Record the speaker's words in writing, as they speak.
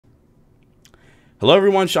Hello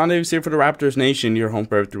everyone, Sean Davis here for the Raptors Nation, your home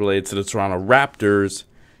for everything related to the Toronto Raptors.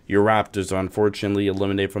 Your Raptors are unfortunately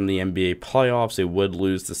eliminated from the NBA playoffs. They would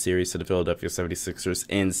lose the series to the Philadelphia 76ers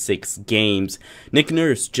in 6 games. Nick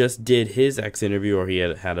Nurse just did his ex-interview, or he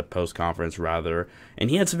had a post-conference rather, and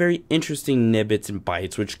he had some very interesting nibbits and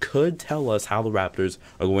bites, which could tell us how the Raptors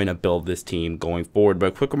are going to build this team going forward. But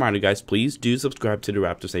a quick reminder, guys, please do subscribe to the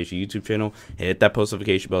Raptors Nation YouTube channel. Hit that post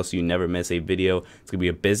notification bell so you never miss a video. It's going to be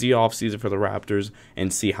a busy offseason for the Raptors,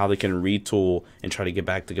 and see how they can retool and try to get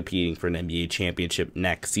back to competing for an NBA championship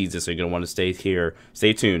next season. So you're going to want to stay here,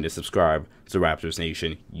 stay tuned, and subscribe to the Raptors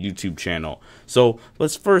Nation YouTube channel. So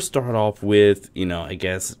let's first start off with, I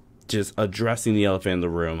guess, just addressing the elephant in the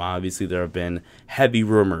room. Obviously, there have been heavy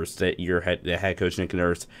rumors that the head coach Nick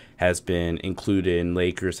Nurse has been included in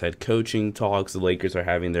Lakers head coaching talks. The Lakers are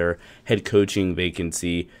having their head coaching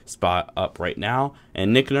vacancy spot up right now,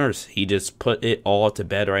 and Nick Nurse, he just put it all to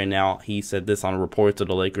bed right now. He said this on reports of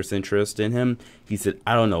the Lakers' interest in him. He said,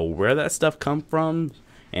 "I don't know where that stuff come from,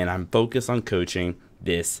 and I'm focused on coaching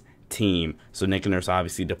this team." So Nick Nurse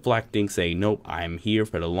obviously deflecting, saying, "Nope, I'm here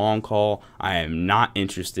for the long haul. I am not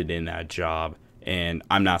interested in that job." And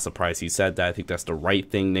I'm not surprised he said that. I think that's the right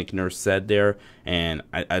thing Nick Nurse said there. And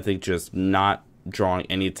I think just not drawing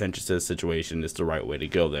any attention to the situation is the right way to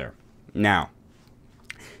go there. Now,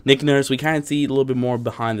 Nick Nurse, we kind of see a little bit more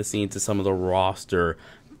behind the scenes to some of the roster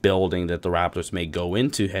building that the Raptors may go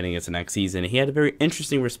into heading into next season. He had a very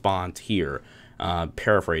interesting response here.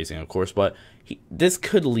 Paraphrasing, of course, but this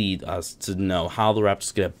could lead us to know how the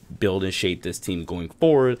Raptors are going to build and shape this team going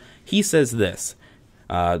forward. He says this,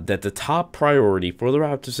 that the top priority for the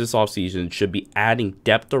Raptors this offseason should be adding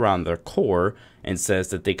depth around their core, and says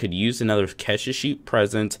that they could use another catch-and-shoot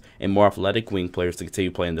presence and more athletic wing players to continue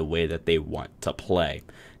playing the way that they want to play.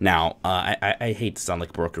 Now, I hate to sound like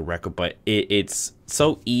a broken record, but it's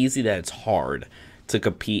so easy that it's hard to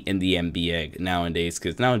compete in the NBA nowadays,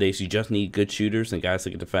 because nowadays you just need good shooters and guys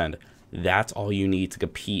that can defend. That's all you need to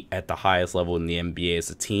compete at the highest level in the NBA as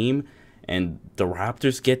a team, and the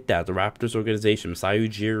Raptors get that. The Raptors organization, Masai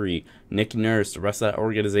Ujiri, Nick Nurse, the rest of that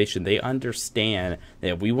organization, they understand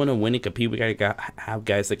that if we want to win and compete, we gotta have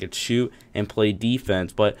guys that can shoot and play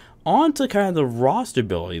defense. But on to kind of the roster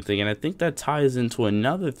building thing, and I think that ties into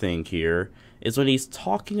another thing here, is when he's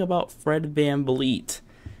talking about Fred VanVleet.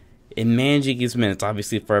 In managing his minutes,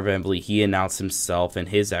 obviously Fred VanVleet, he announced himself in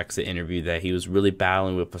his exit interview that he was really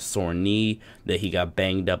battling with a sore knee, that he got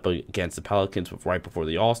banged up against the Pelicans right before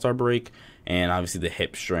the All-Star break, and obviously the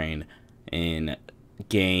hip strain in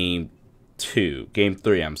Game 4,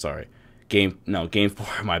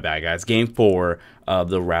 my bad, guys. Game 4 of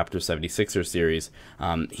the Raptors 76ers series.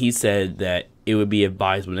 He said that it would be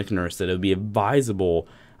advisable, Nick Nurse said it would be advisable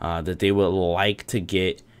that they would like to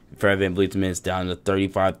get Fred VanVleet's minutes down to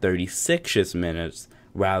 35-36 minutes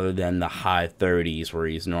rather than the high 30s where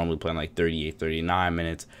he's normally playing like 38-39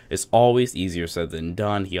 minutes. It's always easier said than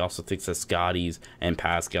done. He also thinks that Scotty's and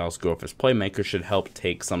Pascal's growth as playmakers should help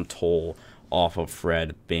take some toll off of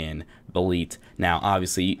Fred VanVleet. Now,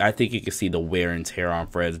 obviously, I think you can see the wear and tear on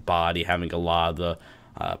Fred's body, having a lot of the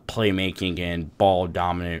playmaking and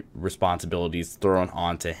ball-dominant responsibilities thrown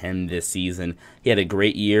onto him this season. He had a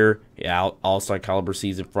great year, all-star caliber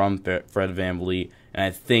season from Fred VanVleet, and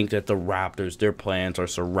I think that the Raptors, their plans are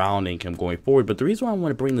surrounding him going forward. But the reason why I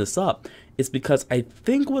want to bring this up is because I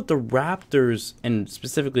think what the Raptors, and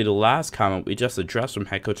specifically the last comment we just addressed from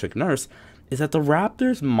head coach Nick Nurse, is that the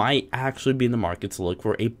Raptors might actually be in the market to look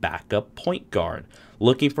for a backup point guard.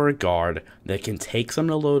 Looking for a guard that can take some of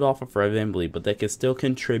the load off of Fred VanVleet, but that can still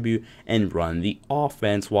contribute and run the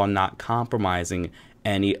offense while not compromising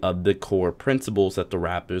any of the core principles that the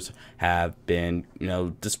Raptors have been,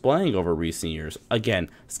 displaying over recent years. Again,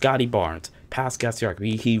 Scotty Barnes, Pascal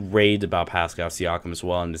Siakam. He raved about Pascal Siakam as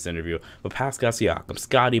well in this interview. But Pascal Siakam,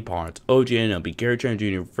 Scotty Barnes, OG Anunoby, Gary Trent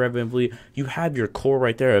Jr., Fred VanVleet, you have your core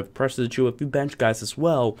right there. Pressure to a few bench guys as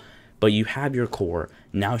well, but you have your core.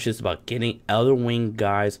 Now it's just about getting other wing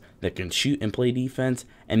guys that can shoot and play defense,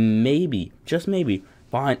 and maybe, just maybe,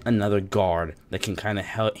 find another guard that can kind of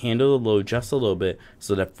handle the load just a little bit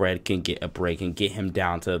so that Fred can get a break and get him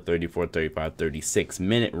down to the 34, 35, 36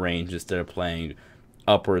 minute range instead of playing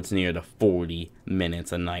upwards near the 40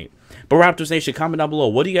 minutes a night. But Raptors Nation, comment down below.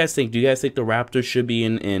 What do you guys think? Do you guys think the Raptors should be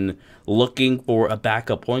in looking for a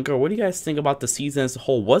backup point guard? What do you guys think about the season as a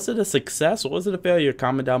whole? Was it a success or was it a failure?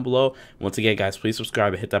 Comment down below. Once again, guys, please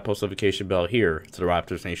subscribe and hit that post notification bell here to the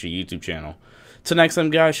Raptors Nation YouTube channel. Till next time,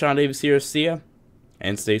 guys, Sean Davis here. See ya,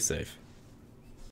 and stay safe.